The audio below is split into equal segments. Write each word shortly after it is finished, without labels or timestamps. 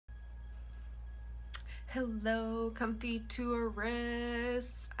Hello, comfy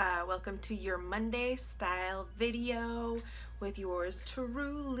tourists. Welcome to your Monday style video with yours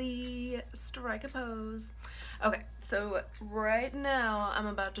truly, Strike a Pose. Okay, so right now I'm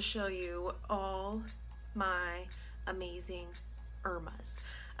about to show you all my amazing Irmas.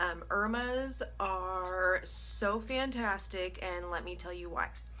 Irmas are so fantastic, and let me tell you why.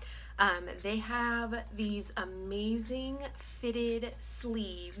 They have these amazing fitted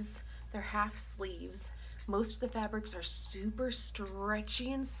sleeves. They're half sleeves. Most of the fabrics are super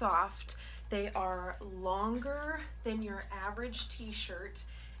stretchy and soft. They are longer than your average t-shirt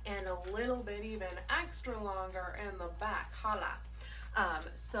and a little bit even extra longer in the back. Holla.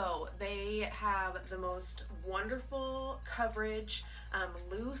 So they have the most wonderful coverage,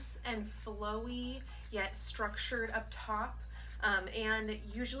 loose and flowy, yet structured up top. And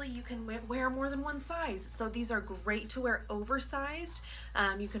usually you can wear more than one size. So these are great to wear oversized.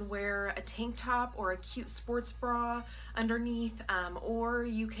 You can wear a tank top or a cute sports bra underneath, or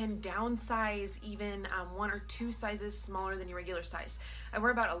you can downsize even one or two sizes smaller than your regular size. I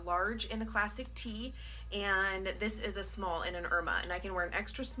wear about a large in a classic tee, and this is a small in an Irma, and I can wear an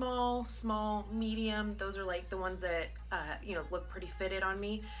extra small, small, medium. Those are like the ones that you know, look pretty fitted on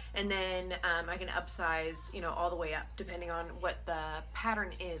me, and then I can upsize, you know, all the way up depending on what the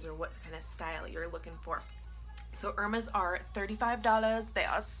pattern is or what kind of style you're looking for. So Irmas are $35. They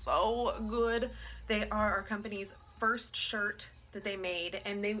are so good. They are our company's first shirt that they made,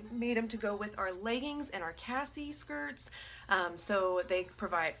 and they made them to go with our leggings and our Cassie skirts. So they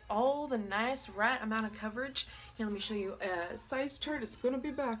provide all the nice right amount of coverage. Here, let me show you a size chart. It's gonna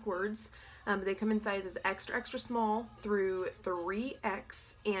be backwards. They come in sizes extra, extra small through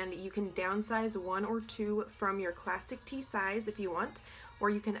 3X, and you can downsize one or two from your classic tee size if you want, or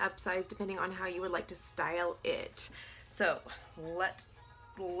you can upsize depending on how you would like to style it. So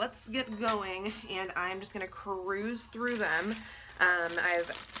let's get going, and I'm just gonna cruise through them. I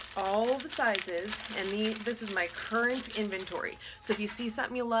have all the sizes, and this is my current inventory. So if you see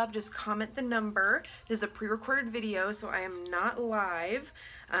something you love, just comment the number. This is a pre-recorded video, so I am not live,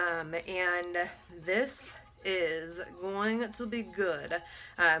 and this is going to be good.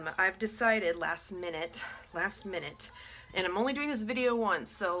 I've decided last minute, and I'm only doing this video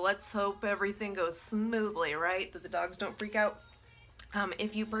once, so let's hope everything goes smoothly, right? That the dogs don't freak out.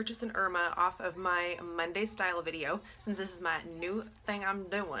 If you purchase an Irma off of my Monday style video, since this is my new thing I'm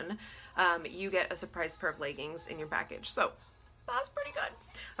doing, you get a surprise pair of leggings in your package. So that's pretty good.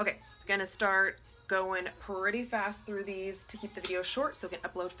 Okay, gonna start going pretty fast through these to keep the video short so we can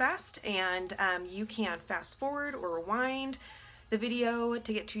upload fast, and you can fast forward or rewind the video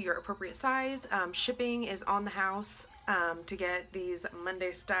to get to your appropriate size. Shipping is on the house to get these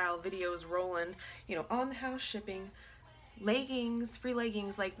Monday style videos rolling, you know, on the house shipping. Leggings, free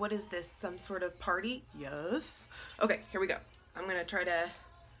leggings, like what is this, some sort of party? Yes. Okay, here we go. I'm gonna try to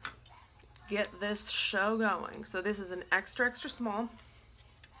get this show going. So this is an extra, extra small.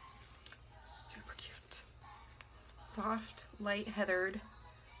 Super cute. Soft, light heathered,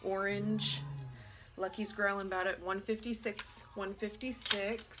 orange. Lucky's growling about it. 156,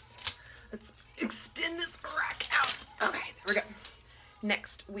 156. Let's extend this rack out. Okay, there we go.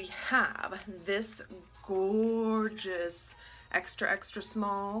 Next, we have this gorgeous extra, extra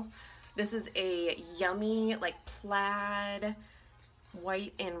small. This is a yummy, like plaid,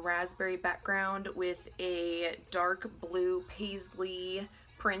 white and raspberry background with a dark blue paisley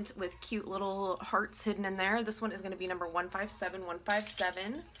print with cute little hearts hidden in there. This one is going to be number 157,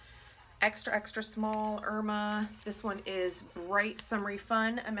 157. Extra, extra small Irma. This one is bright, summery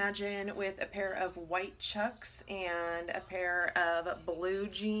fun. Imagine with a pair of white chucks and a pair of blue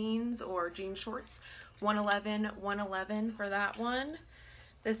jeans or jean shorts. 111, 111 for that one.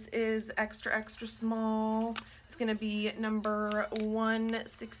 This is extra, extra small. It's gonna be number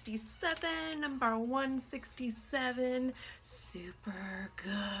 167, number 167. Super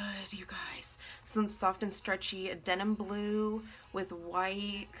good, you guys. This one's soft and stretchy, a denim blue with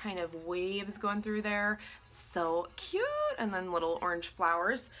white kind of waves going through there. So cute. And then little orange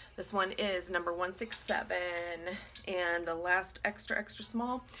flowers. This one is number 167. And the last extra, extra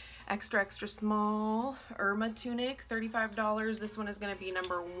small, Irma Tunic, $35. This one is going to be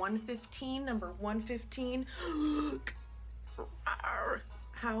number 115, number 115.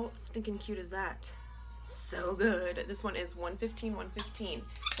 How stinking cute is that? So good. This one is 115, 115.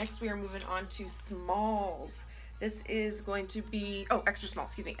 Next we are moving on to smalls. This is going to be, oh, extra small,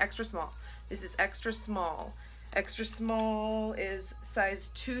 excuse me, extra small. This is extra small. Extra small is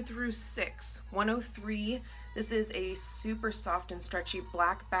size 2 through 6, 103. This is a super soft and stretchy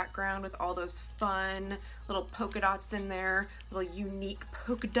black background with all those fun little polka dots in there, little unique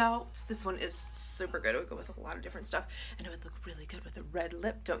polka dots. This one is super good. It would go with a lot of different stuff, and it would look really good with a red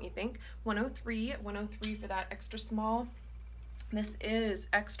lip, don't you think? 103 for that extra small. This is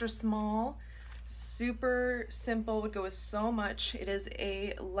extra small, super simple, would go with so much. It is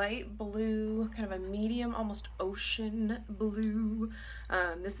a light blue, kind of a medium, almost ocean blue.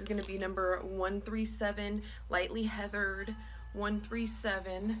 This is going to be number 137, lightly heathered,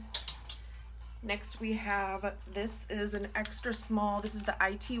 137. Next we have, this is an extra small, this is the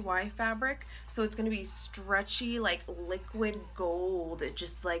ITY fabric, so it's going to be stretchy like liquid gold. It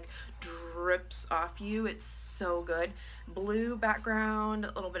just like drips off you. It's so good. Blue background,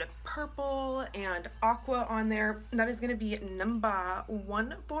 a little bit of purple and aqua on there. That is going to be number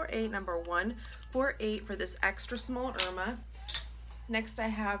 148 for this extra small Irma. Next I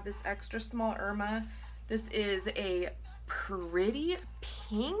have this extra small Irma. This is a pretty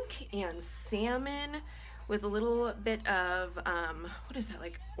pink and salmon with a little bit of what is that,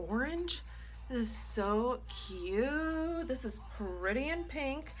 like orange? This is so cute. This is pretty and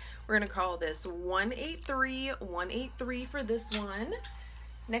pink. We're gonna call this 183 for this one.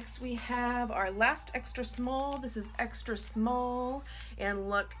 Next we have our last extra small. This is extra small, and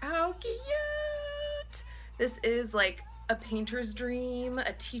look how cute. This is like a painter's dream,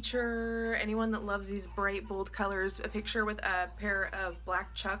 a teacher, anyone that loves these bright, bold colors. A picture with a pair of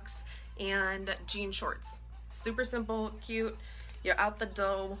black chucks and jean shorts. Super simple, cute. You're out the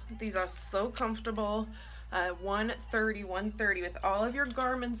door. These are so comfortable. 130 with all of your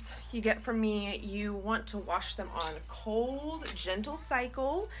garments you get from me. You want to wash them on cold, gentle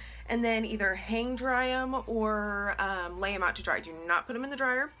cycle, and then either hang dry them or lay them out to dry. Do not put them in the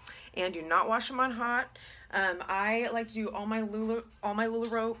dryer, and do not wash them on hot. I like to do all my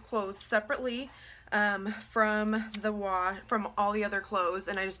LuLaRoe clothes separately from all the other clothes,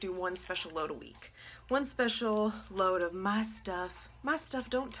 and I just do one special load a week. One special load of my stuff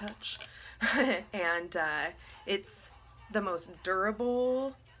don't touch. And it's the most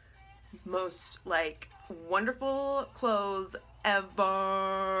durable, most like wonderful clothes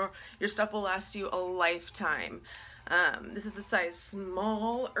ever. Your stuff will last you a lifetime. This is a size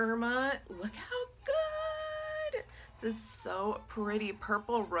small Irma. Look how good. This is so pretty.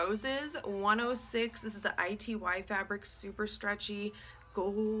 Purple roses, 106. This is the ITY fabric, super stretchy,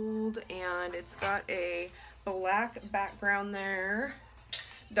 gold, and it's got a black background there.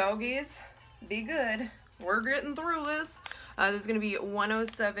 Doggies, be good. We're getting through this. This is going to be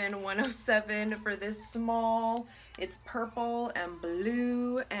 107 for this small. It's purple and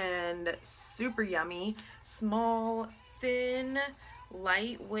blue and super yummy. Small, thin,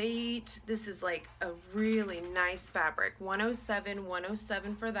 lightweight. This is like a really nice fabric.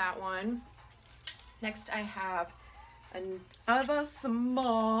 107 for that one. Next I have another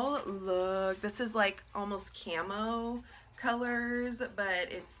small. Look, this is like almost camo colors, but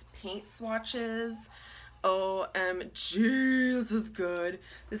it's paint swatches. OMG, this is good.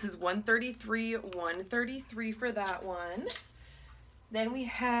 This is 133 for that one. Then we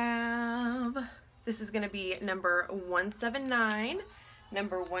have, this is going to be number 179.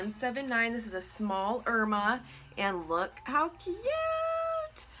 Number 179, this is a small Irma, and look how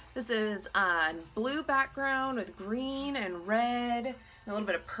cute. This is on blue background with green and red and a little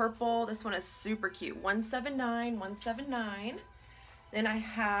bit of purple. This one is super cute. 179. Then I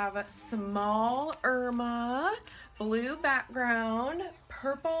have small Irma, blue background,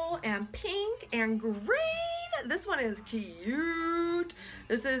 purple and pink and green. This one is cute.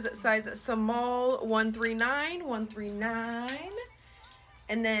 This is size small, 139.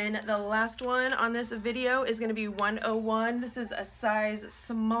 And then the last one on this video is going to be 101. This is a size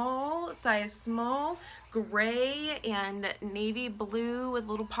small, gray and navy blue with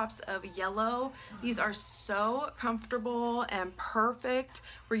little pops of yellow. These are so comfortable and perfect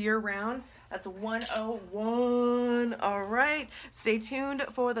for year-round. That's 101. All right, stay tuned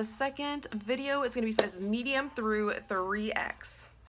for the second video. It's going to be sizes medium through 3X.